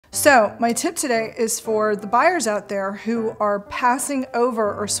So my tip today is for the buyers out there who are passing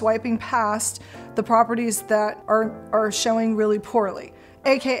over or swiping past the properties that are showing really poorly.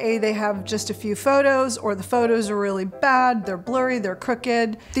 AKA they have just a few photos, or the photos are really bad, they're blurry, they're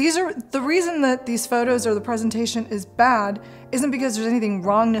crooked. The reason that these photos or the presentation is bad isn't because there's anything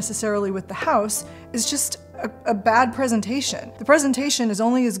wrong necessarily with the house, it's just a bad presentation. The presentation is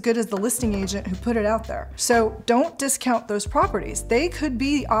only as good as the listing agent who put it out there. So don't discount those properties. They could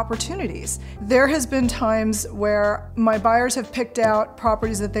be opportunities. There has been times where my buyers have picked out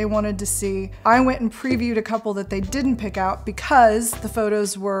properties that they wanted to see. I went and previewed a couple that they didn't pick out because the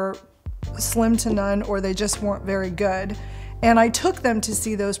photos were slim to none or they just weren't very good. And I took them to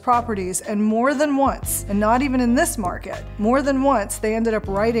see those properties, and more than once, and not even in this market, more than once they ended up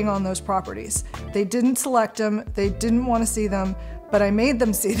writing on those properties. They didn't select them, they didn't want to see them, but I made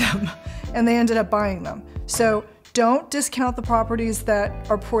them see them, and they ended up buying them. So don't discount the properties that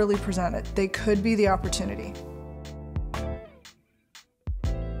are poorly presented. They could be the opportunity.